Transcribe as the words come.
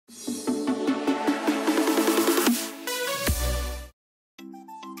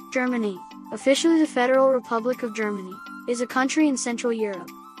Germany, officially the Federal Republic of Germany, is a country in Central Europe.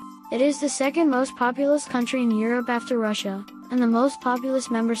 It is the second most populous country in Europe after Russia, and the most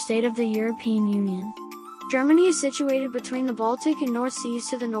populous member state of the European Union. Germany is situated between the Baltic and North Seas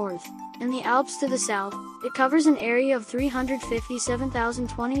to the north, and the Alps to the south. It covers an area of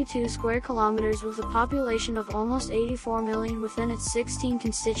 357,022 square kilometers with a population of almost 84 million within its 16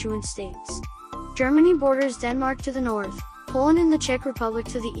 constituent states. Germany borders Denmark to the north, Poland and the Czech Republic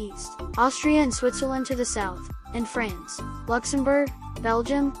to the east, Austria and Switzerland to the south, and France, Luxembourg,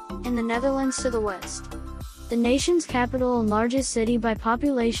 Belgium, and the Netherlands to the west. The nation's capital and largest city by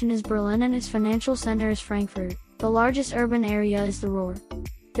population is Berlin and its financial center is Frankfurt. The largest urban area is the Ruhr.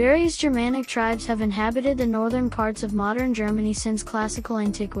 Various Germanic tribes have inhabited the northern parts of modern Germany since classical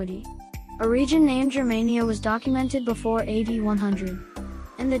antiquity. A region named Germania was documented before AD 100.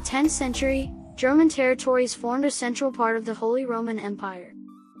 In the 10th century, German territories formed a central part of the Holy Roman Empire.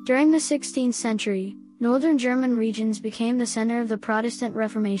 During the 16th century, northern German regions became the center of the Protestant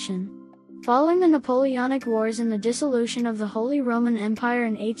Reformation. Following the Napoleonic Wars and the dissolution of the Holy Roman Empire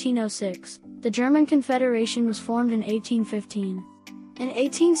in 1806, the German Confederation was formed in 1815. In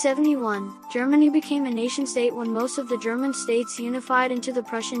 1871, Germany became a nation-state when most of the German states unified into the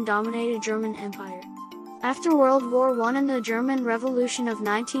Prussian-dominated German Empire. After World War I and the German Revolution of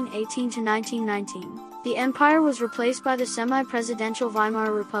 1918 to 1919, the empire was replaced by the semi-presidential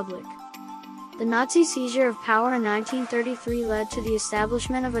Weimar Republic. The Nazi seizure of power in 1933 led to the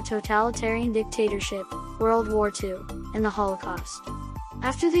establishment of a totalitarian dictatorship, World War II, and the Holocaust.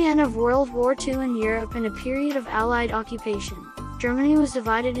 After the end of World War II in Europe and a period of Allied occupation, Germany was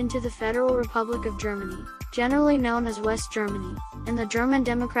divided into the Federal Republic of Germany, generally known as West Germany, and the German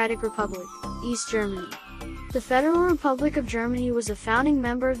Democratic Republic, East Germany. The Federal Republic of Germany was a founding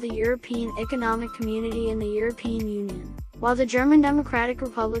member of the European Economic Community and the European Union, while the German Democratic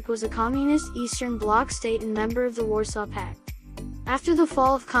Republic was a communist Eastern Bloc state and member of the Warsaw Pact. After the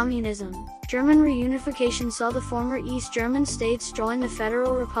fall of communism, German reunification saw the former East German states join the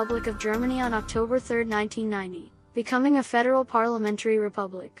Federal Republic of Germany on October 3, 1990, becoming a federal parliamentary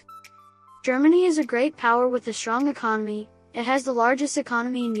republic. Germany is a great power with a strong economy. It has the largest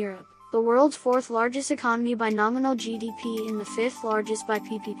economy in Europe, the world's fourth largest economy by nominal GDP and the fifth largest by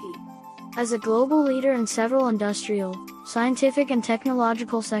PPP. As a global leader in several industrial, scientific and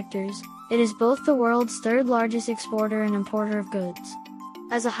technological sectors, it is both the world's third largest exporter and importer of goods.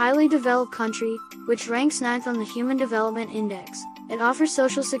 As a highly developed country, which ranks 9th on the Human Development Index, it offers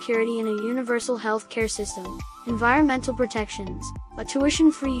social security and a universal health care system, environmental protections, a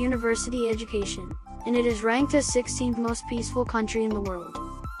tuition-free university education, and it is ranked as 16th most peaceful country in the world.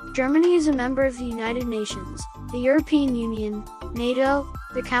 Germany is a member of the United Nations, the European Union, NATO,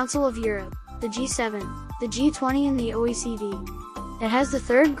 the Council of Europe, the G7, the G20 and the OECD. It has the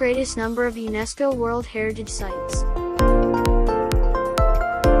third greatest number of UNESCO World Heritage Sites.